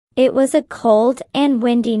It was a cold and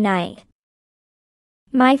windy night.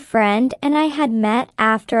 My friend and I had met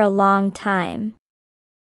after a long time,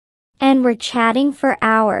 and were chatting for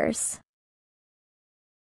hours.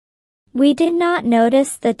 We did not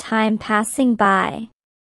notice the time passing by,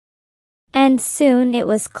 and soon it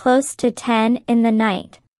was close to 10 in the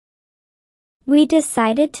night. We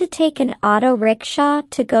decided to take an auto rickshaw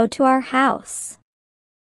to go to our house.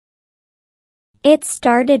 It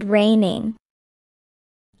started raining,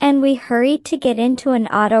 and we hurried to get into an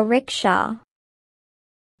auto rickshaw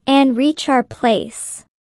and reach our place.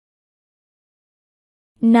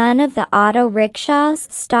 None of the auto rickshaws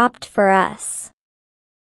stopped for us,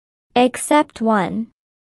 except one.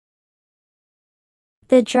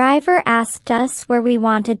 The driver asked us where we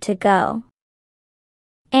wanted to go,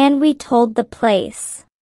 and we told the place,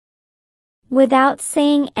 without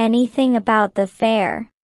saying anything about the fare.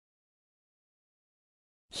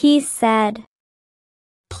 He said,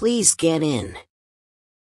 "Please get in."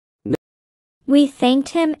 We thanked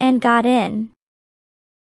him and got in.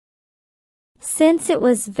 Since it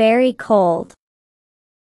was very cold,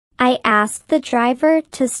 I asked the driver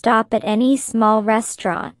to stop at any small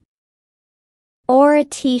restaurant or a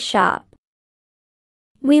tea shop.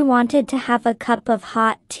 We wanted to have a cup of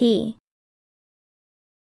hot tea.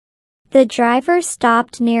 The driver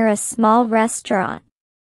stopped near a small restaurant.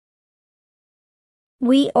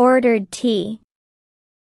 We ordered tea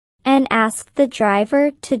and asked the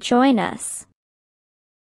driver to join us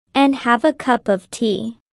and have a cup of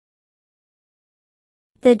tea.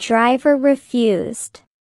 The driver refused.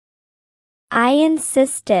 I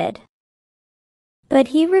insisted, but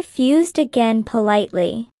he refused again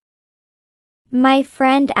politely. My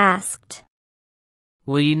friend asked,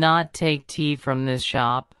 "Will you not take tea from this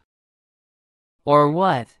shop? Or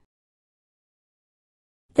what?"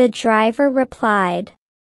 The driver replied,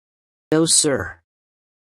 "No, sir.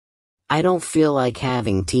 I don't feel like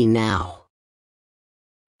having tea now."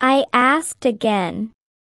 I asked again,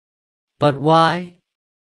 "But why?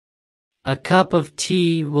 A cup of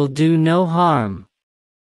tea will do no harm."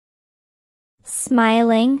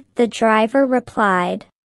 Smiling, the driver replied,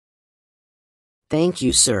 "Thank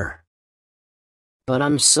you, sir. But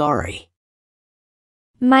I'm sorry."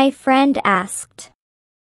 My friend asked,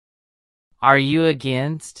 "Are you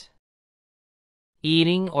against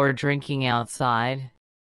eating or drinking outside?"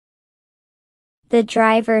 The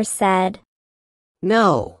driver said,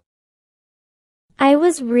 "No." I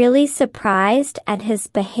was really surprised at his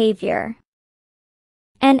behavior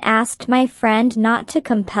and asked my friend not to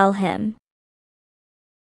compel him.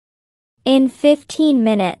 In 15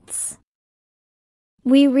 minutes,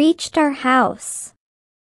 we reached our house.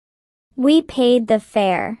 We paid the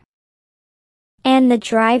fare, and the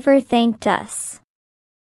driver thanked us.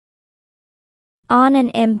 On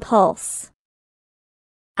an impulse,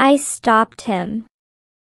 I stopped him,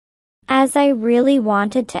 as I really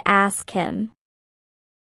wanted to ask him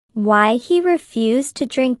why he refused to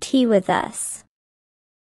drink tea with us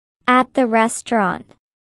at the restaurant.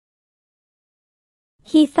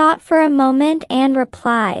 He thought for a moment and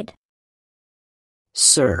replied,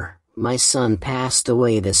 "Sir, my son passed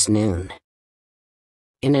away this noon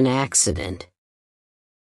in an accident.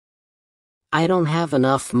 I don't have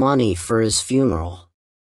enough money for his funeral,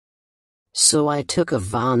 so I took a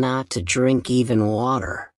vow not to drink even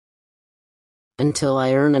water until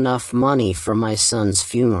I earn enough money for my son's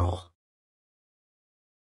funeral.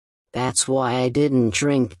 That's why I didn't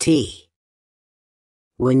drink tea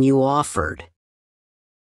when you offered.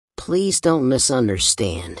 Please don't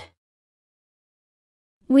misunderstand."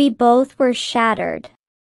 We both were shattered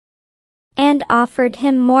and offered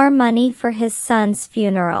him more money for his son's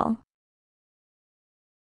funeral.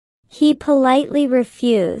 He politely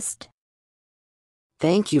refused.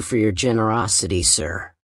 "Thank you for your generosity,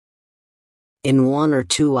 sir. In 1 or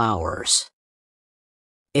 2 hours,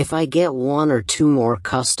 if I get 1 or 2 more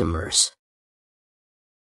customers,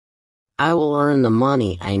 I will earn the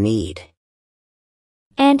money I need."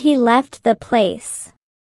 And he left the place.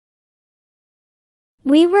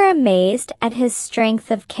 We were amazed at his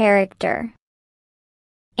strength of character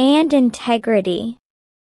and integrity.